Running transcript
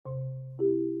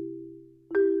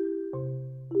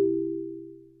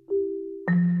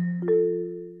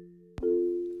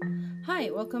Hi,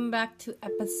 welcome back to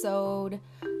episode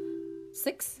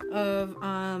 6 of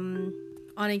On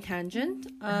a Tangent.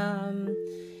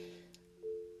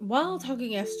 While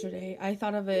talking yesterday, I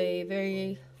thought of a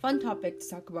very fun topic to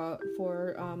talk about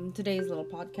for today's little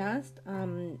podcast.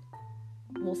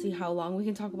 We'll see how long we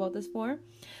can talk about this for.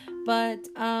 But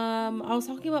I was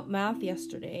talking about math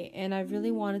yesterday, and I really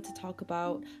wanted to talk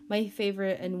about my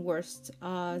favorite and worst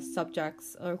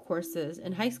subjects or courses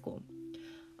in high school.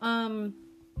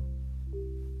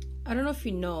 I don't know if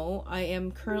you know, I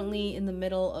am currently in the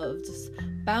middle of just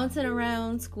bouncing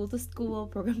around school to school,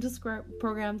 program to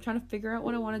program, trying to figure out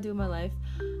what I want to do in my life.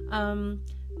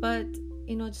 But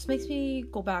it just makes me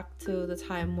go back to the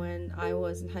time when I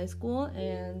was in high school,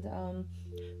 and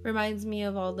reminds me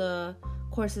of all the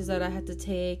courses that I had to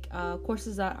take,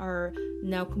 courses that are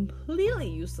now completely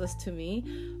useless to me,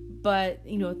 but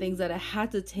things that I had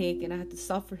to take and I had to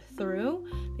suffer through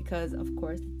because of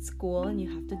course it's school and you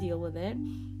have to deal with it.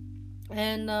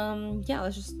 And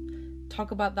let's just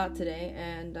talk about that today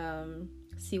and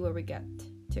see where we get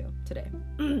to today.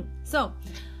 So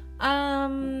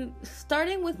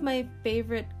starting with my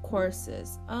favorite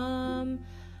courses,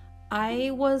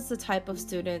 I was the type of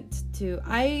student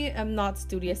I am not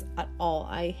studious at all.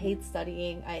 I hate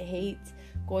studying. I hate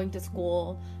going to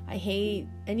school. I hate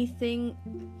anything.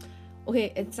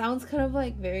 Okay, it sounds kind of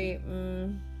like very,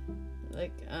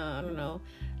 I don't know.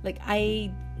 Like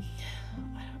I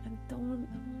don't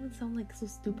want to sound like so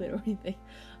stupid or anything.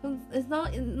 It's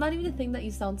not even a thing that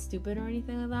you sound stupid or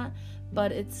anything like that.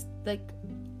 But it's like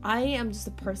I am just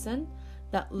a person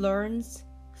that learns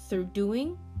through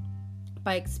doing,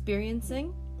 by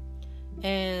experiencing,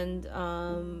 and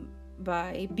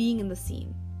by being in the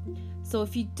scene. So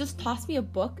if you just toss me a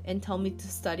book and tell me to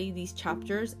study these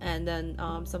chapters and then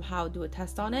somehow do a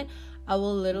test on it, I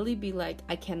will literally be like,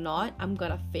 I cannot, I'm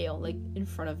gonna fail like in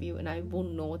front of you and I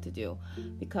won't know what to do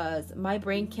because my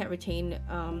brain can't retain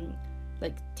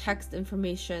like text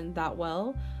information that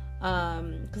well.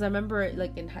 Because I remember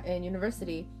like in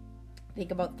university, I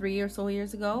think about 3 or so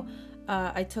years ago,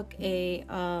 I took a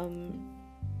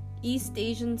East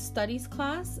Asian Studies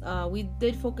class. We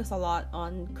did focus a lot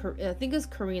on, I think it's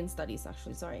Korean Studies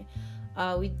actually, sorry.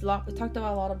 We talked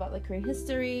about a lot about like Korean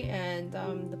history and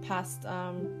the past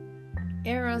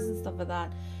eras and stuff like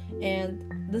that.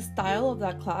 And the style of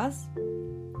that class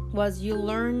was you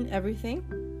learn everything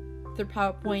through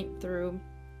PowerPoint, through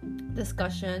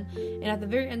discussion, and at the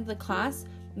very end of the class,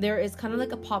 there is kind of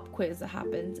like a pop quiz that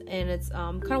happens, and it's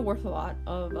kind of worth a lot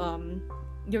of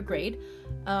your grade,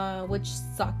 which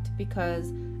sucked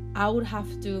because I would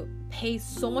have to pay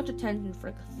so much attention for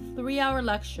like a 3-hour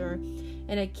lecture,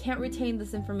 and I can't retain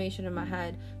this information in my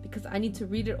head because I need to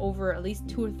read it over at least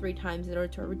 2 or 3 times in order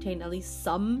to retain at least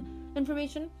some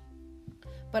information.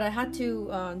 But I had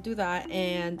to do that,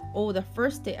 and the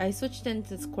first day, I switched into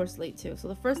this course late too, so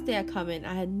the first day I come in,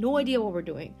 I had no idea what we're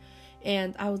doing.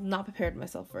 And I was not prepared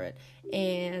myself for it.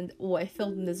 And I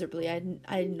failed miserably. I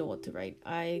didn't know what to write.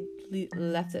 I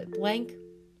left it blank.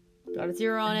 Got a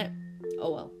 0 on it.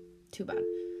 Oh well. Too bad.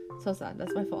 So sad.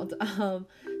 That's my fault. The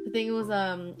thing was,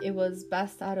 it was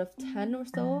best out of 10 or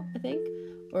so, I think.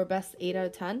 Or best 8 out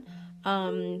of 10.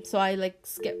 So I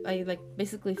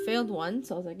basically failed one.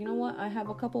 So I was like, you know what? I have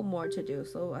a couple more to do.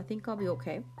 So I think I'll be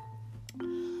okay.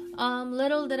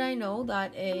 Little did I know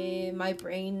that my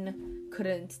brain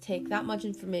couldn't take that much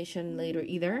information later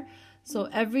either. So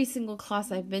every single class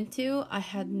I've been to, I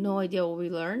had no idea what we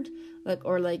learned,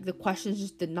 or the questions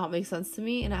just did not make sense to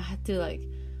me, and I had to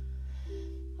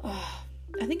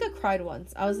I think I cried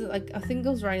once. I think I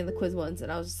was writing the quiz once,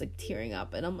 and I was just like tearing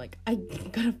up, and I'm like, I'm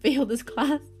gonna fail this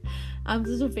class. I'm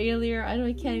such a failure. I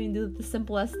can't even do the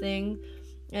simplest thing,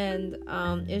 and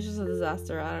it's just a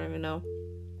disaster. I don't even know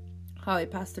how I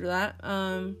passed through that.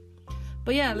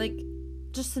 But yeah,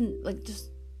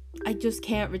 I just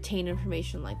can't retain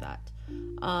information like that.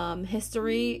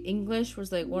 History, English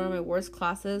was like one of my worst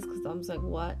classes because I was like,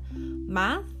 what?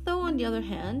 Math, though, on the other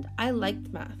hand, I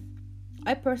liked math.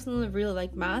 I personally really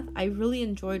liked math. I really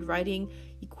enjoyed writing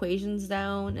equations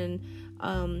down and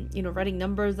writing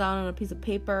numbers down on a piece of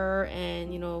paper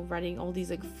and writing all these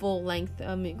like full length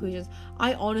equations.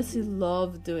 I honestly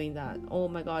loved doing that. Oh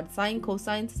my god, sine,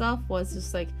 cosine stuff was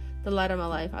just like the light of my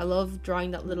life. I love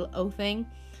drawing that little O thing.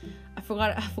 I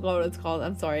forgot what it's called.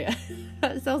 I'm sorry.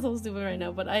 It sounds so stupid right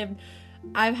now, but I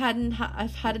hadn't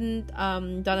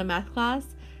done a math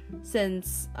class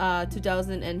since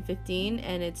 2015,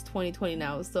 and it's 2020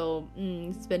 now. So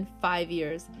it's been 5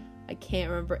 years. I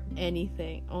can't remember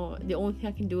anything. The only thing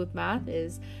I can do with math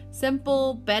is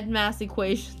simple bed mass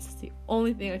equations. It's the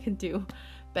only thing I can do,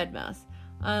 bed mass.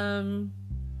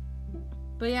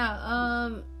 But yeah,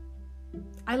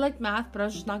 I liked math, but I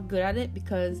was just not good at it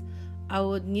because I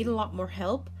would need a lot more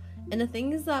help. And the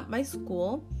thing is that my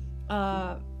school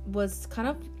was kind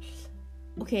of,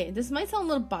 okay, this might sound a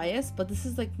little biased, but this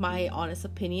is like my honest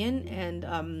opinion,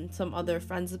 and some other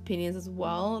friends' opinions as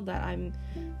well that I'm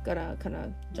gonna kind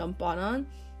of jump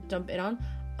in on.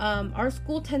 Our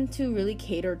school tend to really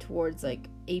cater towards like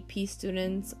AP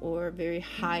students or very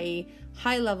high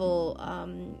level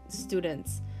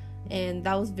students, and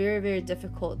that was very, very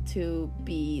difficult to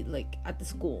be like at the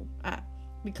school at,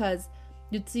 because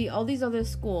you'd see all these other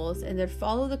schools and they'd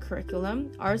follow the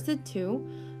curriculum. Ours did too.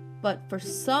 But for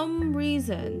some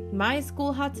reason, my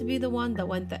school had to be the one that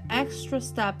went the extra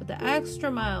step, the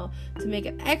extra mile to make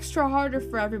it extra harder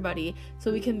for everybody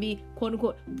so we can be, quote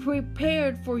unquote,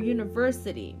 prepared for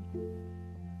university.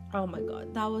 Oh my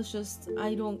god, that was just,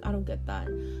 I don't get that.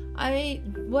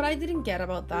 What I didn't get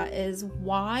about that is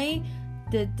why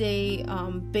did they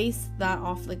base that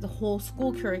off like the whole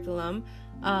school curriculum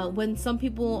when some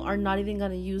people are not even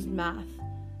going to use math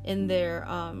in their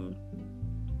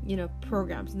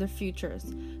programs in their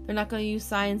futures. They're not going to use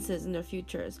sciences in their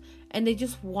futures, and they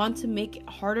just want to make it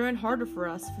harder and harder for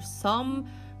us for some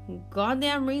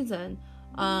goddamn reason.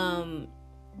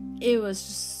 It was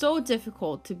just so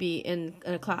difficult to be in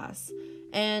a class,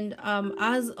 and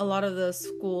as a lot of high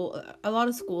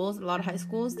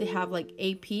schools, they have like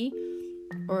AP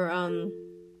or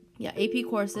AP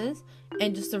courses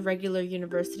and just the regular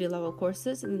university level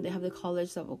courses, and then they have the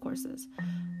college level courses.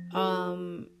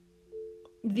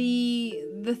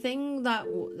 The thing that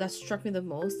struck me the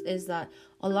most is that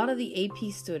a lot of the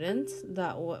AP students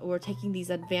that were taking these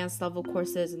advanced level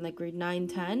courses in like grade 9,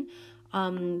 10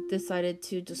 decided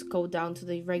to just go down to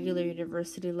the regular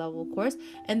university level course,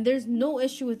 and there's no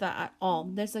issue with that at all.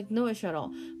 There's like no issue at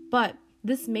all. But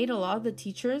this made a lot of the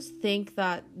teachers think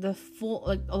that a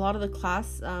lot of the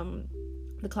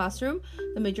classroom,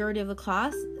 the majority of the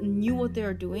class knew what they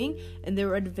were doing, and they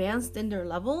were advanced in their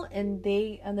level, and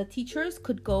the teachers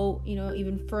could go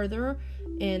even further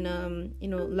in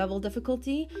level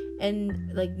difficulty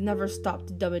and like never stop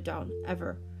to dumb it down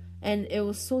ever. And it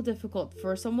was so difficult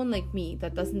for someone like me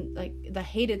that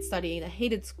hated studying, that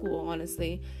hated school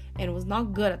honestly, and was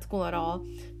not good at school at all,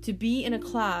 to be in a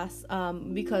class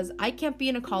because I can't be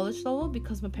in a college level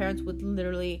because my parents would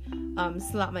literally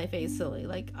slap my face silly.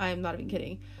 Like, I'm not even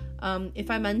kidding. If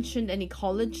I mentioned any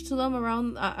college to them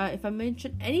if I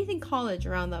mentioned anything college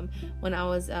around them when I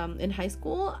was in high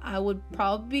school, I would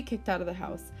probably be kicked out of the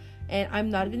house. And I'm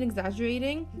not even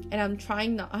exaggerating, and I'm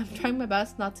trying my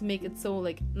best not to make it so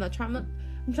like, I'm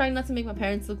trying not to make my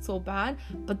parents look so bad,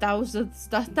 but that's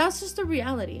just the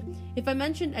reality. If I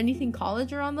mentioned anything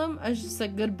college around them, I was just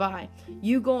like, goodbye.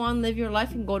 You go on, live your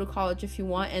life, and go to college if you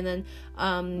want, and then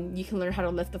you can learn how to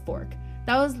lift a fork.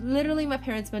 That was literally my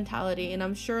parents' mentality, and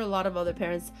I'm sure a lot of other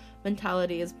parents'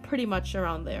 mentality is pretty much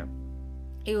around there.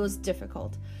 It was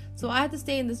difficult. So I had to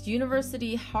stay in this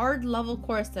university hard level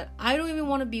course that I don't even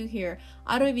want to be here.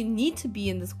 I don't even need to be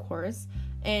in this course.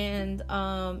 And,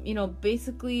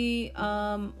 basically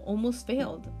almost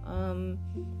failed.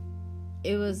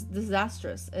 It was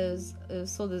disastrous. It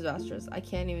was so disastrous. I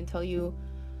can't even tell you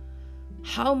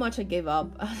how much I gave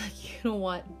up. I was like, you know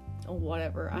what?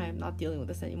 Whatever. I am not dealing with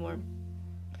this anymore.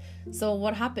 So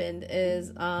what happened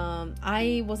is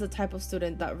I was a type of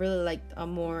student that really liked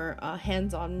more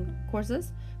hands-on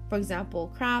courses. For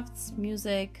example, crafts,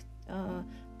 music,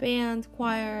 band,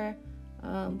 choir.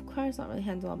 Choir's not really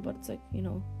hands-on, but it's like,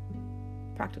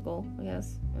 practical, I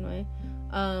guess, in a way.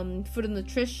 Food and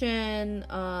nutrition.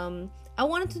 I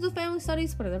wanted to do family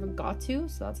studies, but I never got to,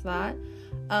 so that's that.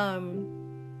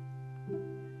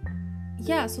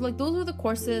 So like those were the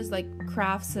courses, like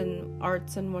crafts and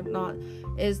arts and whatnot,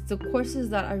 is the courses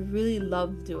that I really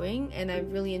loved doing, and I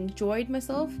really enjoyed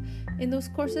myself in those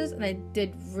courses, and I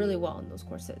did really well in those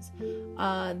courses.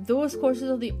 Those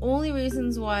courses are the only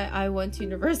reasons why I went to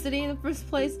university in the first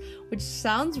place, which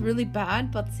sounds really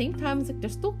bad, but at the same time, it's like, they're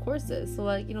still courses, so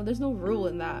like, there's no rule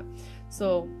in that.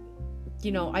 So,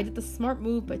 I did the smart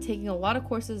move by taking a lot of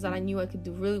courses that I knew I could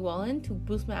do really well in to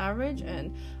boost my average,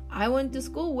 and I went to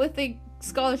school with a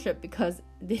scholarship because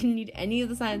they didn't need any of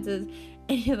the sciences,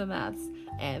 any of the maths,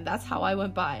 and that's how I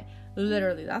went by.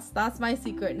 Literally, that's my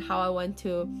secret, and how I went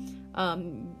to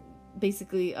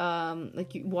basically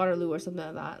like Waterloo or something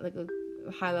like that, like a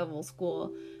high level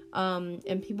school.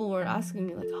 And people were asking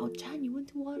me like, oh, Jen, you went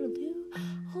to Waterloo?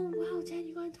 Oh wow, Jen,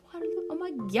 you went to Waterloo? I'm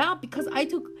like, yeah, because I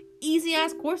took easy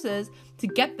ass courses to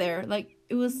get there. Like,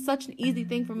 it was such an easy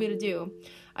thing for me to do.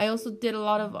 I also did a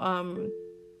lot of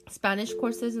Spanish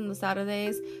courses in the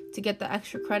Saturdays to get the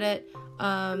extra credit.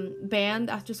 Band,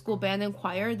 after school band and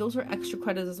choir, those were extra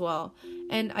credits as well.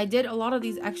 And I did a lot of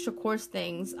these extra course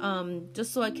things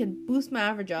just so I could boost my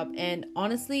average up. And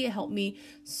honestly, it helped me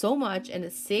so much, and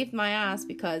it saved my ass,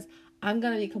 because I'm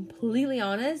gonna be completely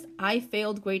honest, I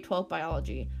failed grade 12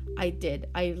 biology. I did.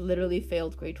 I literally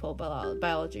failed grade 12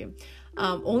 biology.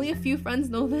 Only a few friends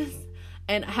know this,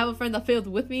 and I have a friend that failed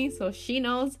with me, so she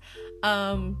knows.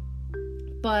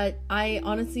 But I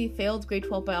honestly failed grade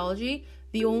 12 biology.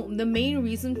 The main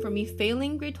reason for me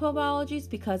failing grade 12 biology is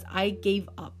because I gave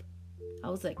up. I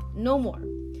was like, no more.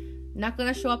 Not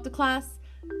gonna show up to class.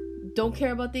 Don't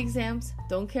care about the exams.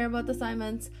 Don't care about the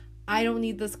assignments. I don't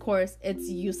need this course. It's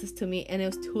useless to me. And it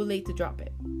was too late to drop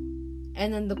it.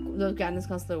 And then the guidance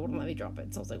counselor wouldn't let me drop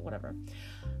it. So I was like, whatever.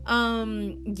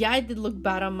 Yeah, I did look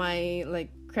bad on my, like,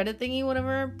 credit thingy,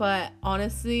 whatever, but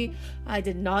honestly, I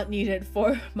did not need it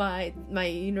for my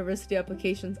university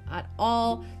applications at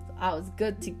all. So I was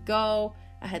good to go.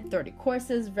 I had 30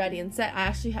 courses ready and set. I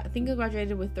actually I think I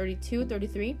graduated with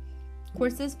 33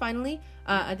 courses finally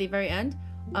at the very end,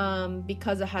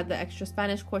 because I had the extra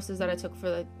Spanish courses that I took for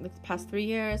the past 3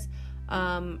 years.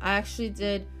 I actually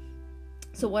did.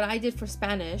 So what I did for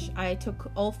Spanish, I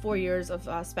took all 4 years of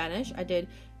Spanish.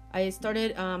 I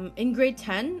started in grade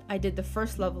 10, I did the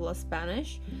first level of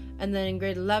Spanish, and then in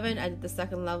grade 11, I did the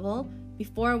second level.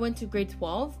 Before I went to grade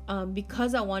 12,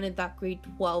 because I wanted that grade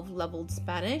 12 leveled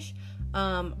Spanish,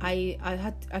 I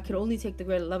could only take the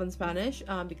grade 11 Spanish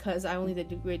because I only did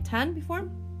do grade 10 before.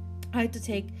 I had to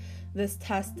take this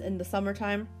test in the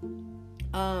summertime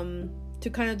to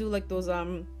kind of do like those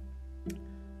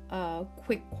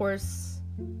quick course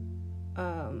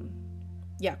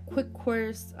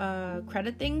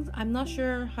credit things. I'm not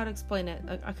sure how to explain it.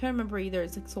 I can't remember either.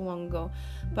 It's like so long ago.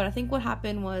 But I think what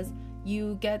happened was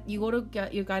you go to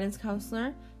get your guidance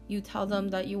counselor. You tell them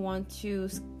that you want to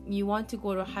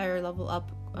go to a higher level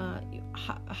up,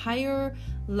 higher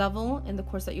level in the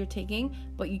course that you're taking,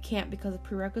 but you can't because of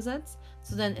prerequisites.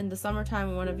 So then in the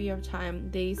summertime, whenever you have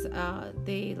time, they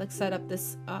like set up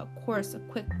this a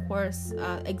quick course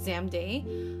exam day,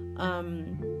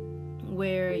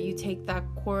 where you take that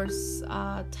course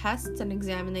test and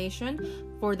examination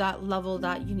for that level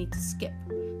that you need to skip.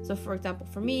 So for example,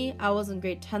 for me, I was in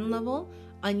grade 10 level.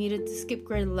 I needed to skip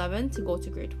grade 11 to go to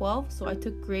grade 12. So I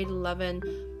took grade 11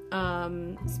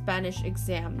 Spanish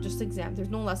exam, just exam. There's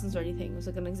no lessons or anything. It was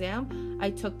like an exam. I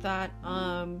took that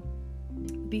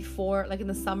before, like in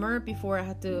the summer, before I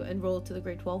had to enroll to the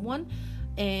grade 12 one.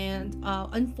 And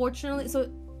unfortunately, so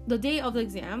the day of the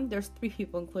exam, there's 3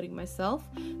 people, including myself.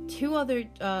 The two other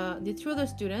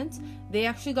students, they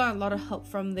actually got a lot of help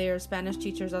from their Spanish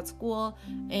teachers at school,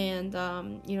 and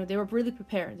they were really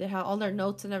prepared. They had all their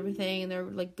notes and everything, and they're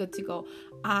like good to go.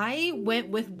 I went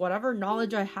with whatever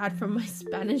knowledge I had from my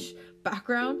Spanish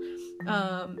background,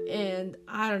 and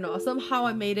I don't know, somehow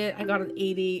I made it. I got an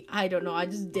 80. I don't know, I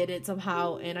just did it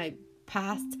somehow, and I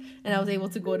passed, and I was able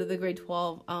to go to the grade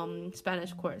 12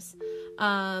 Spanish course.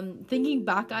 Thinking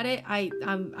back at it, I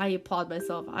applaud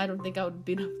myself. I don't think I would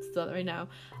be able to do that right now.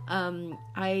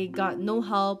 I got no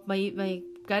help. My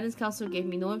guidance counselor gave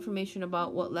me no information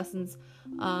about what lessons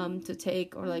to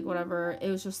take or like whatever.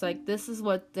 It was just like, this is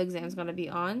what the exam's gonna be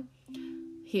on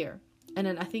here. And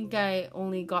then I think I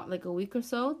only got like a week or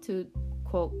so to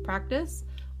quote practice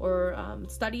or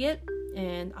study it.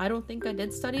 And I don't think I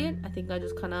did study it. I think I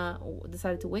just kind of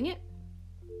decided to wing it.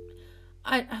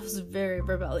 I was very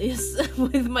rebellious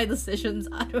with my decisions.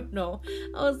 I don't know.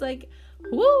 I was like,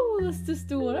 woo, let's just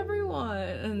do whatever you want.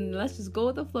 And let's just go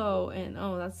with the flow. And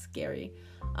oh, that's scary.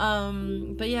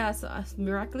 But yeah, so I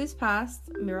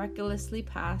miraculously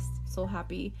passed. So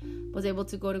happy. Was able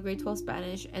to go to grade 12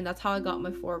 Spanish. And that's how I got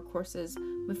my 4 credits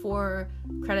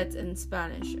in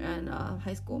Spanish and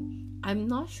high school. I'm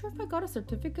not sure if I got a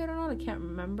certificate or not. I can't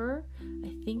remember. I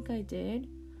think I did,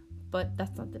 but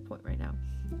that's not the point right now.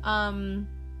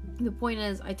 The point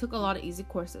is, I took a lot of easy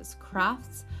courses.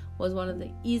 Crafts was one of the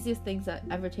easiest things I've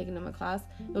ever taken in my class.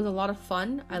 It was a lot of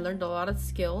fun. I learned a lot of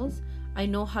skills. I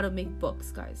know how to make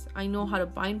books, guys. I know how to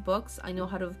bind books. I know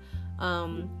how to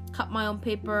cut my own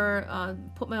paper,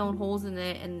 put my own holes in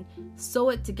it, and sew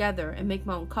it together and make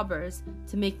my own covers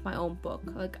to make my own book.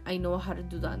 Like, I know how to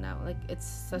do that now. Like, it's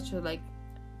such a like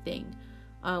thing.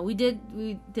 We did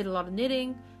a lot of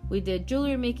knitting. We did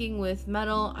jewelry making with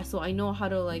metal. So I know how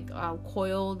to like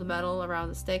coil the metal around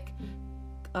the stick,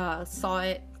 saw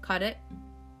it, cut it,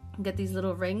 get these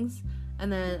little rings,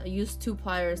 and then I used 2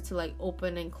 pliers to like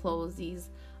open and close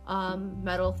these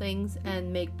metal things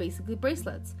and make basically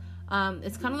bracelets.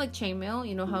 It's kind of like chainmail.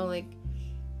 You know how like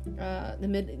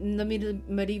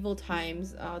medieval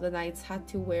times, the knights had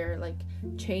to wear like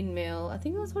chainmail. I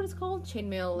think that's what it's called,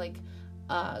 chainmail, like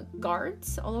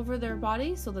guards all over their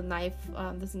body, so the knife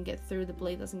doesn't get through, the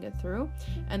blade doesn't get through.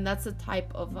 And that's the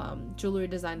type of jewelry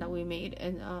design that we made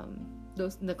in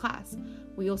the class.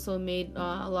 We also made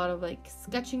a lot of like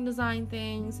sketching design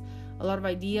things. A lot of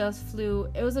ideas flew.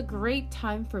 It was a great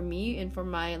time for me and for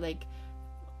my like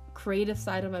creative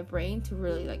side of my brain to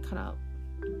really like kind of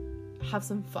have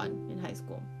some fun in high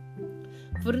school.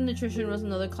 Food and nutrition was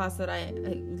another class that I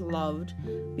loved,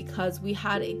 because we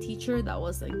had a teacher that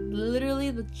was like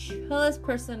literally the chillest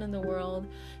person in the world.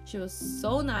 She was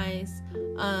so nice.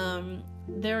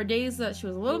 There are days that she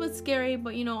was a little bit scary,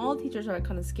 but you know, all teachers are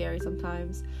kind of scary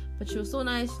sometimes. But she was so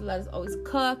nice. She let us always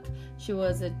cook. She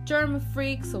was a germ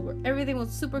freak, so everything was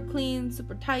super clean,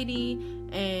 super tidy,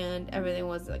 and everything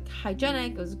was like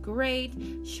hygienic. It was great.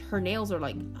 Her nails are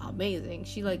like amazing.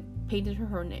 She like painted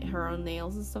her own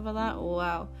nails and stuff like that.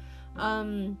 Wow.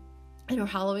 And her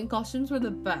Halloween costumes were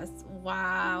the best.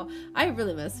 Wow. I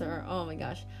really miss her. Oh my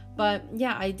gosh. But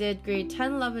yeah, I did grade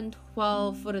 10, 11,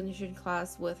 12 food and nutrition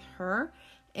class with her,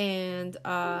 and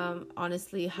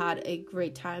honestly had a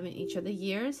great time in each of the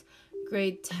years.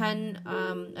 Grade 10,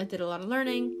 I did a lot of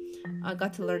learning. I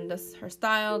got to learn her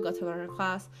style, got to learn her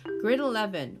class. Grade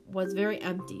 11 was very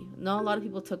empty. Not a lot of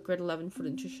people took grade 11 food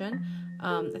and nutrition.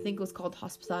 I think it was called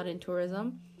hospitality and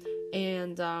tourism.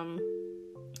 And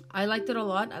I liked it a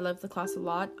lot. I loved the class a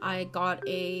lot. I got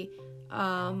a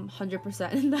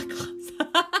 100% in that class.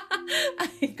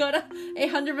 I got a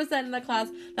 100% in that class.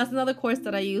 That's another course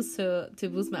that I used to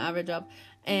boost my average up.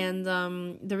 And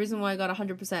the reason why I got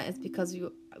 100% is because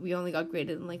we only got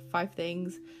graded in like 5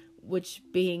 things, which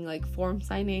being like form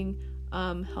signing,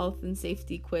 health and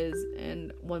safety quiz,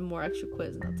 and one more extra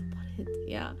quiz, and that's about it.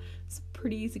 Yeah, it's a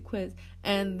pretty easy quiz.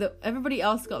 And everybody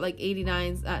else got like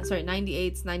 98s,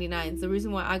 99s. The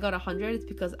reason why I got 100 is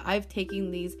because I've taken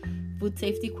these food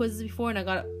safety quizzes before, and I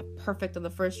got perfect on the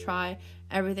first try.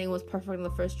 Everything was perfect on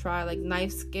the first try, like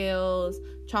knife skills,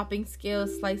 chopping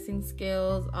skills, slicing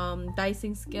skills,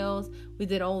 dicing skills. We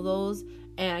did all those,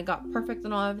 and I got perfect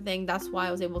on everything. That's why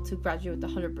I was able to graduate with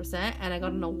 100%, and I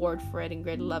got an award for it in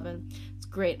grade 11. It's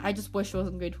great. I just wish it was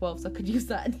in grade 12 so I could use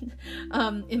that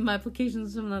in my applications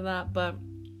or something like that. But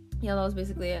yeah, that was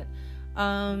basically it.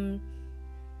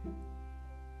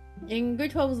 In grade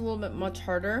 12 was a little bit much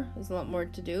harder. There's a lot more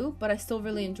to do, but I still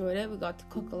really enjoyed it. We got to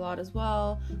cook a lot as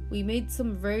well. We made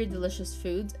some very delicious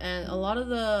foods, and a lot of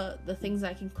the things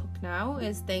I can cook now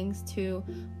is thanks to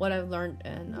what I've learned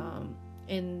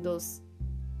in those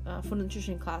food and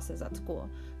nutrition classes at school.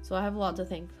 So I have a lot to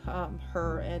thank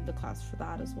her and the class for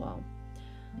that as well.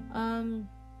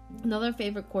 Another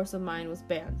favorite course of mine was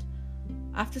band.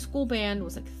 After school band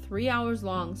was like 3 hours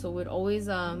long, so we'd always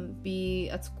be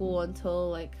at school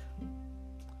until like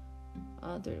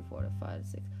 3, 4, 5,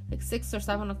 6, like 6 or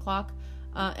 7 o'clock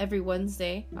every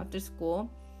Wednesday after school.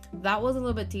 That was a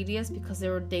little bit tedious because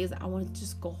there were days that I wanted to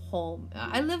just go home.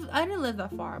 I didn't live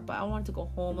that far, but I wanted to go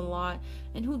home a lot.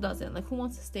 And who doesn't? Like, who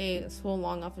wants to stay so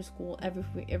long after school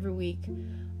every week?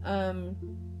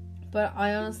 But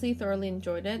I honestly thoroughly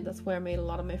enjoyed it. That's where I made a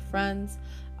lot of my friends.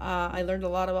 I learned a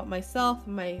lot about myself,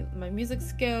 my music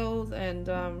skills, and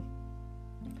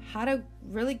had a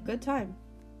really good time.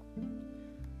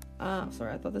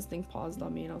 Sorry, I thought this thing paused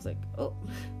on me, and I was like, oh,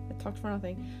 I talked for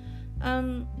nothing.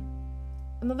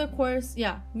 Another course,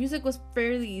 music was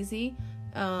fairly easy.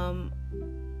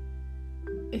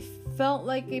 It felt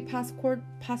like a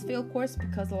pass-fail course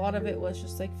because a lot of it was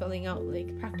just like filling out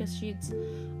like practice sheets.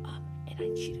 And I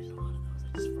cheated a lot of those.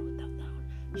 I just wrote them down.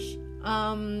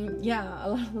 A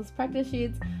lot of those practice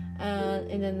sheets.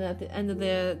 And then at the end of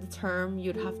the term,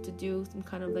 you'd have to do some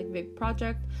kind of like big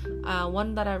project.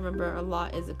 One that I remember a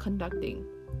lot is conducting.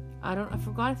 I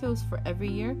forgot if it was for every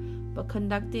year, but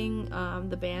conducting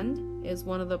the band is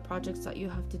one of the projects that you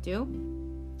have to do,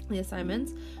 the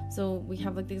assignments. So we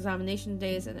have like the examination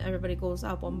days, and everybody goes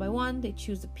out one by one. They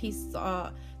choose the piece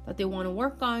that they want to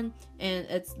work on, and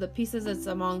it's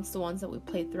amongst the ones that we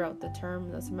played throughout the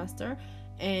term, the semester.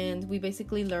 And we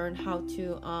basically learn how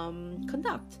to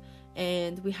conduct,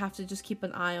 and we have to just keep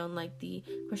an eye on like the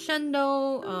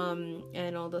crescendo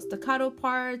and all the staccato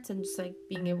parts, and just like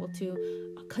being able to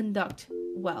conduct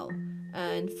well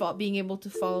and being able to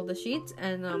follow the sheets.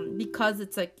 And because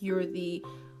it's like you're the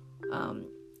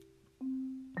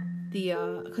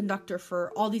conductor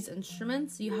for all these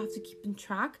instruments, you have to keep in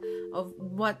track of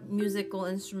what musical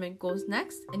instrument goes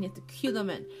next, and you have to cue them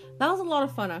in. That was a lot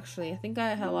of fun, actually. I think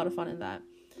I had a lot of fun in that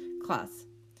class.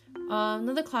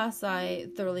 Another class I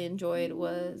thoroughly enjoyed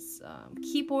was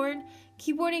keyboard.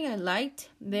 keyboarding I liked.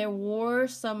 There were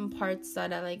some parts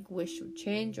that I like wish would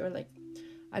change, or like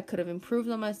I could have improved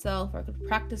on myself, or I could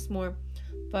practice more.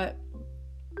 But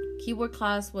keyboard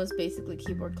class was basically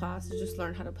keyboard class. You just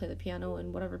learn how to play the piano,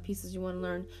 and whatever pieces you want to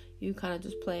learn, you kind of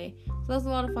just play. So that was a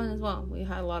lot of fun as well. We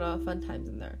had a lot of fun times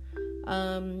in there.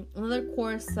 Another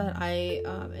course that I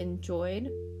enjoyed.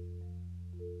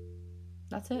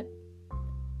 That's it.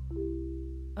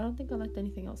 I don't think I liked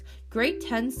anything else. Grade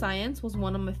 10 science was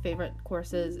one of my favorite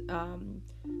courses,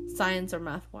 science or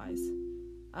math wise.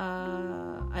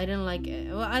 I didn't like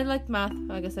it. Well, I liked math,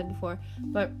 like I said before,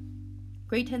 but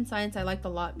grade 10 science I liked a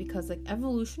lot because like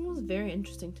evolution was very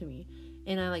interesting to me,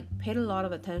 and I like paid a lot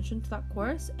of attention to that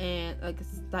course, and like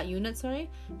that unit, sorry,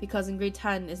 because in grade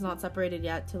 10 it's not separated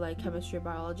yet to like chemistry or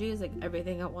biology. It's like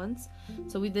everything at once.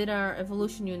 So we did our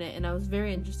evolution unit, and I was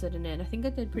very interested in it, and I think I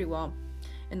did pretty well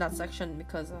in that section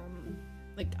because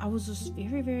like I was just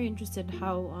very, very interested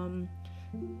how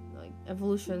like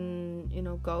evolution, you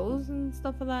know, goes and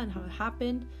stuff like that, and how it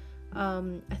happened.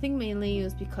 I think mainly it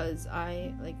was because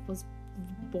I like was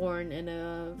born in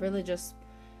a religious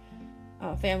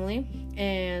family,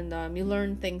 and you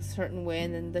learn things a certain way,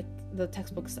 and then the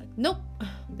textbook's like, nope,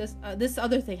 this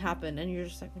other thing happened, and you're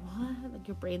just like, what? Like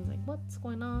your brain's like, what's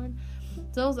going on?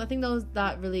 So I think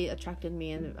that really attracted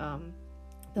me, and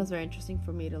that was very interesting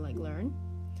for me to like learn.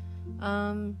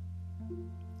 And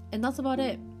that's about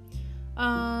it.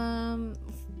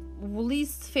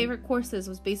 Least favorite courses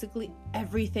was basically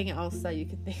everything else that you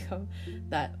could think of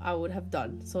that I would have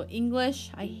done. So English,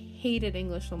 I hated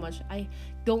English so much. I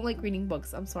don't like reading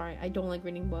books. I'm sorry, I don't like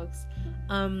reading books.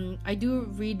 I do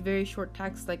read very short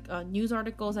text, like news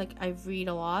articles. Like I read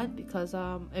a lot because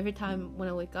every time when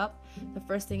I wake up, the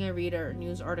first thing I read are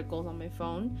news articles on my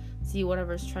phone. See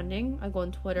whatever's trending. I go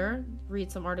on Twitter,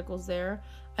 read some articles there.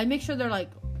 I make sure they're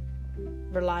like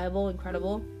reliable and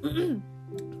credible.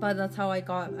 But that's how I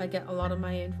get a lot of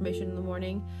my information in the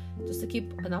morning, just to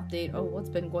keep an update of what's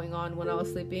been going on when I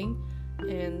was sleeping.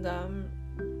 And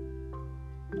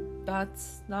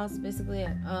that's basically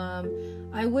it.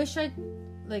 I wish I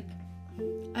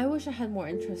had more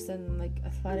interest in like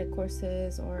athletic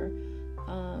courses, or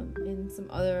in some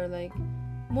other like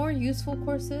more useful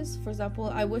courses. For example,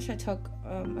 I wish I took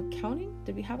accounting.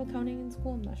 Did we have accounting in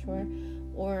school? I'm not sure.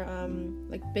 Or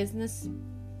like business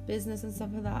and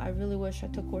stuff like that. I really wish I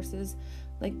took courses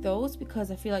like those,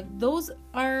 because I feel like those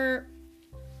are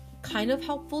kind of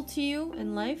helpful to you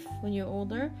in life when you're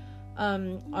older.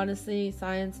 Honestly,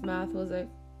 science, math was like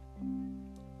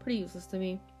pretty useless to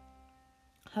me.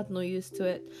 Had no use to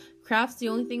it. Crafts, the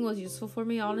only thing was useful for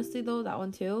me, honestly, though, that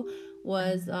one too,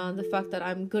 was the fact that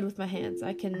I'm good with my hands.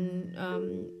 I can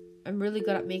I'm really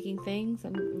good at making things.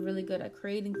 I'm really good at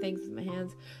creating things with my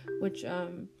hands, which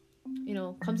you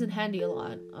know, comes in handy a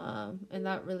lot, and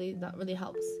that really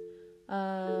helps.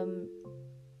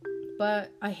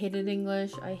 But I hated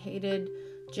English, I hated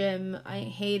gym, I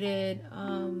hated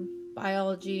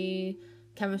biology,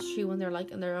 chemistry when they're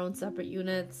like in their own separate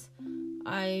units.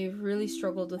 I really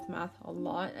struggled with math a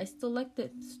lot. I still liked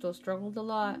it, still struggled a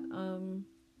lot.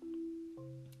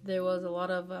 There was a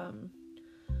lot of I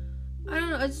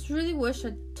don't know, I just really wish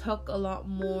I took a lot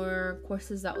more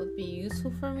courses that would be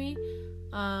useful for me.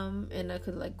 And I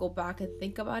could like go back and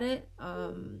think about it.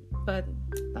 But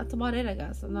that's about it, I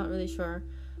guess. I'm not really sure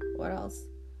what else.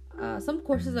 Some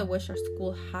courses I wish our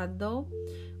school had, though,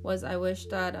 was I wish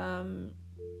that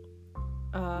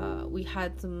we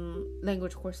had some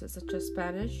language courses such as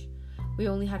Spanish. We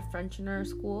only had French in our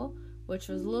school, which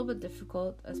was a little bit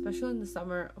difficult, especially in the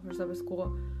summer for summer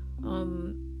school.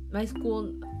 My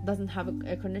school doesn't have an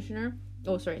air conditioner.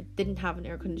 Didn't have an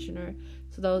air conditioner,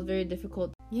 so that was very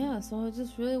difficult. Yeah, so I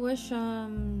just really wish I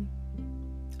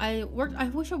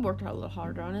wish I worked a little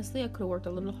harder. Honestly, I could have worked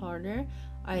a little harder.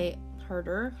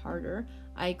 Harder.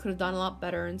 I could have done a lot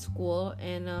better in school,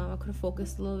 and I could have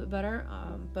focused a little bit better.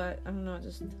 But I don't know.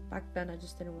 Just back then, I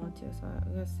just didn't want to. So I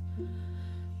guess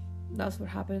that's what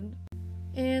happened.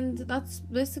 And that's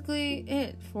basically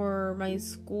it for my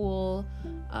school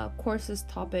courses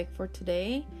topic for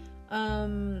today.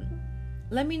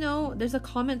 Let me know. There's a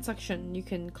comment section you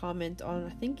can comment on,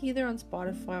 I think either on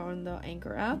Spotify or on the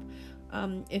Anchor app.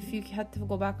 If you had to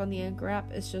go back on the Anchor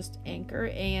app, it's just Anchor,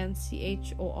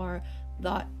 anchor.fm/JenPark,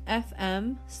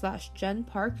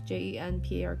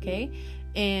 JenPark,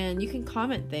 and you can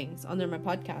comment things under my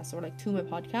podcast, or like to my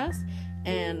podcast,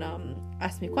 and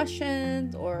ask me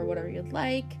questions or whatever you'd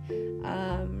like.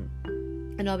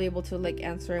 And I'll be able to like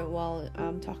answer it while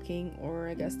I'm talking, or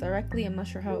I guess directly. I'm not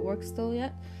sure how it works still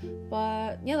yet,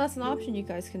 but yeah, that's an option you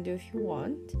guys can do if you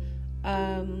want.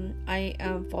 I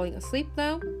am falling asleep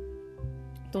now,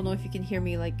 don't know if you can hear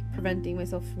me like preventing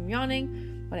myself from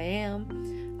yawning, but I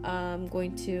am. I'm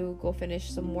going to go finish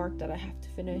some work that I have to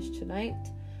finish tonight,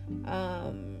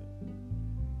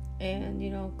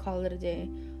 and call it a day.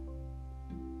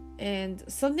 And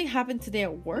something happened today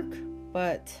at work,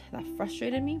 but that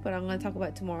frustrated me, but I'm going to talk about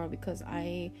it tomorrow because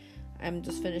I'm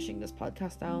just finishing this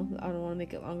podcast now. I don't want to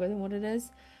make it longer than what it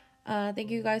is. Thank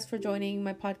you guys for joining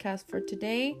my podcast for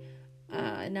today,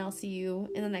 and I'll see you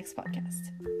in the next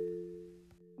podcast.